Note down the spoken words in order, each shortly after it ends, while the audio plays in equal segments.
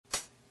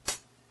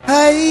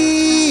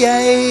hey,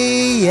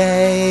 hey,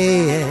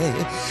 hey,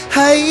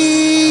 hey,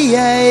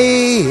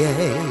 hey,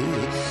 hey.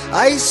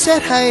 I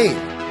said, hey,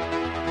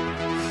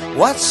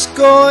 what's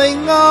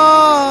going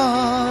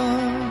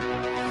on?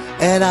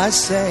 And I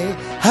say,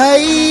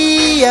 hey,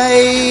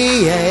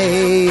 hey,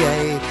 hey,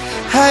 hey,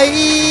 hey,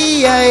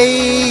 hey,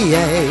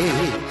 hey.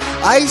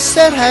 I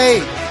said,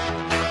 hey,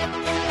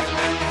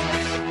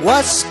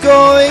 what's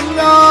going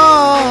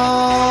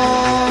on?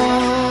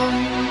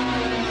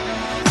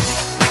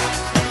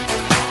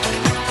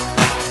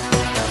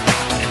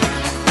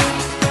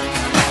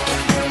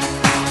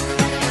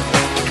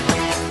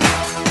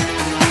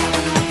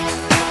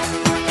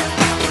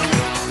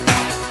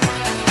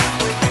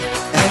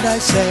 And I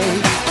say,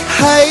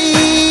 hey,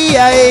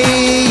 hey,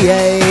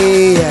 hey,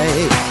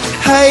 hey,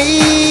 hey,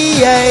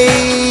 hey,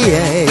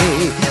 hey.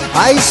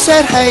 I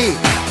said, hey,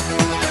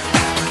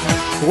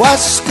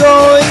 what's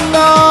going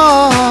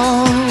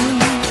on?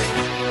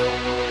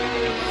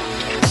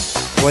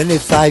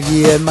 25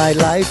 years my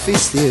life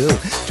is still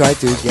trying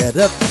to get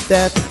up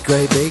that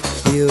great big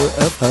hill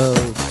of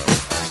hope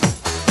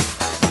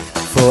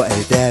for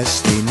a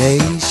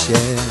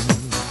destination.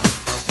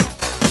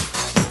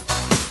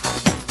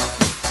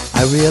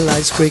 I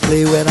realized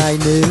quickly when I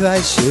knew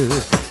I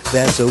should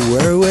that the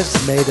world was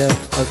made up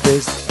of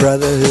this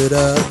brotherhood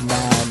of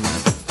man,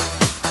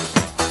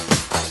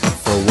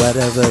 for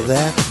whatever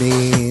that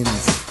means.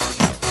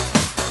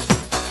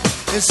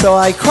 And so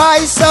I cry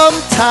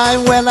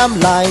sometime when I'm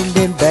lying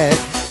in bed,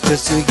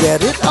 just to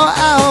get it all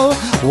out,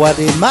 what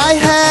in my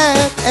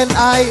head. And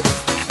I'm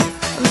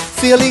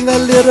feeling a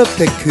little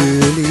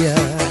peculiar.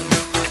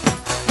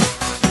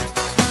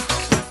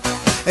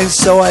 And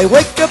so I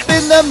wake up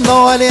in the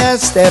morning and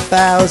step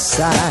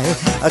outside.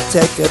 I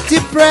take a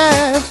deep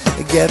breath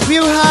and get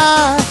real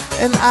high,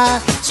 and I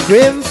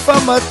scream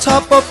from the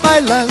top of my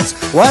lungs,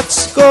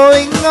 what's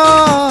going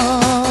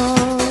on?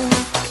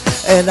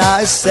 And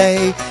I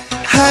say,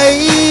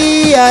 hey,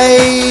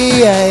 hey,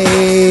 hey,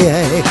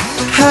 hey,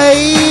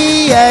 hey,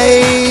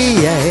 hey,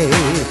 hey.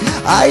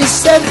 I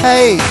said,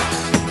 hey,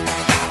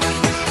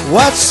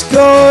 what's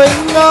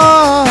going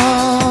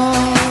on?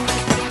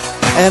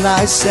 And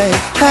I say,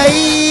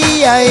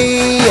 hey,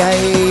 hey,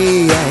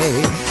 hey,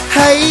 hey,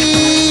 hey,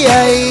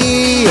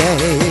 hey,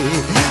 hey.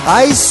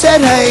 I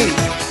said, hey,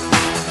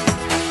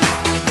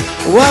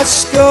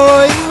 what's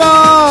going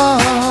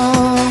on?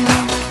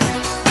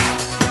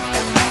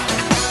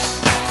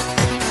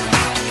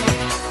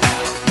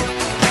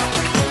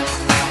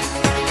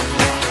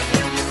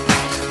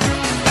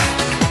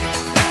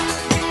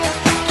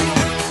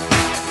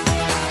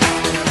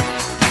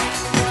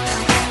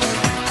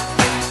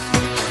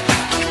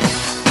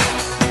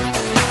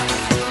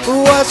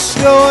 What's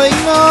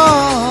going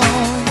on?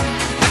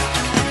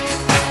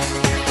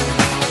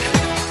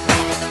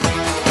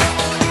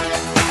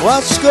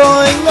 What's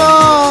going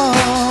on?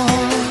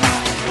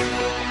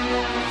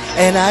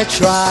 And I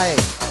try,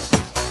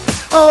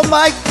 oh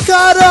my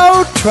God,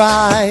 oh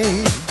try.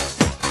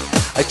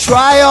 I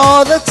try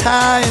all the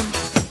time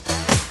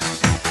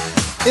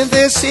in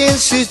this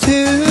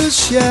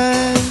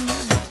institution.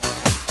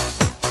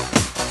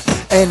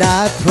 And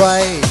I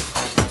pray,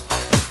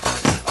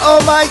 oh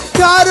my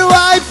God, do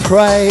I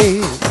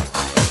pray.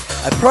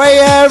 I pray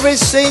every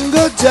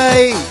single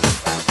day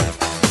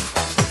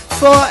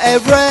for a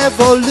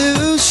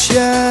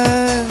revolution.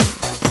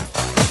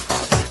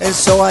 And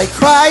so I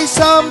cry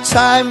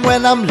sometime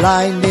when I'm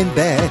lying in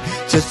bed,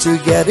 just to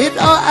get it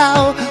all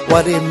out,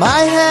 what in my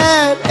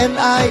head. And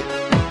I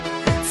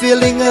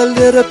feeling a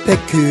little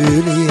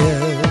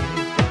peculiar.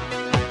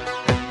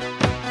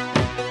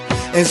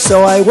 And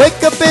so I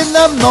wake up in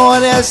the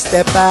morning and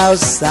step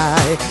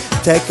outside,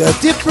 take a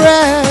deep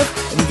breath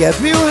and get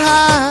real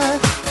high,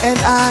 and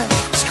I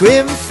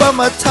scream from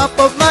the top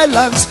of my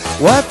lungs,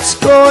 what's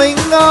going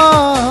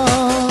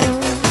on?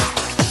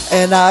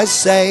 And I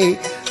say,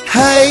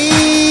 hey,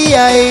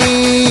 hey,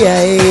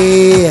 hey,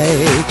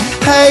 hey,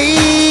 hey,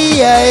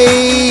 hey,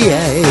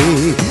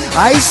 hey.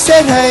 I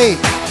said, hey,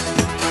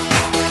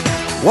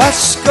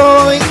 what's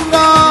going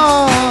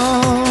on?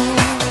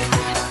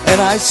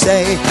 And I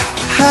say,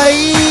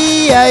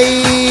 hey, hey,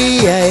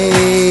 hey,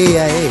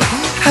 hey,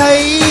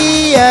 hey,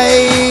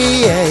 hey,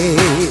 hey.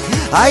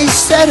 I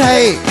said,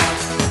 hey,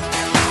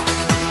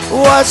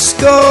 what's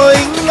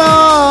going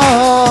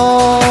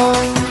on?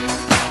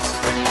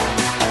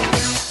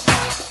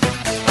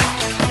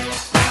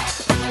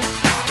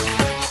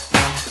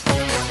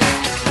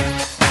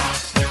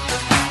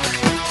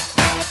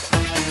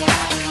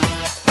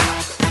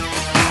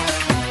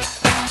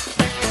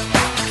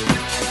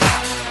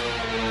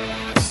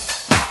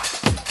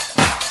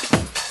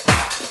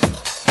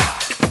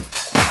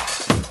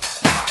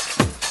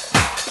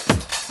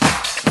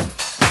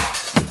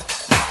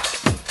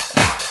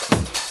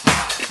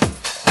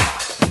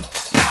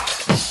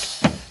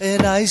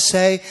 And I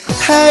say,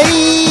 hey,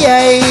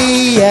 hey,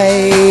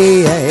 hey,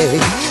 hey,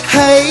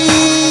 hey,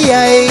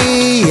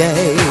 hey,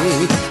 hey.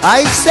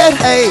 I said,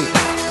 hey,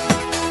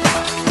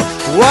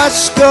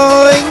 what's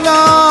going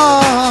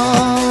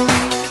on?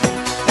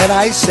 And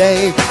I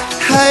say,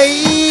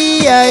 hey,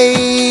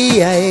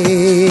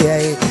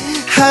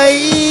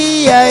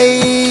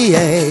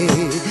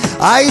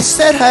 I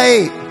said,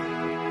 hey,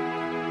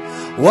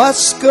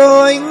 what's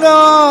going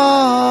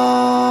on?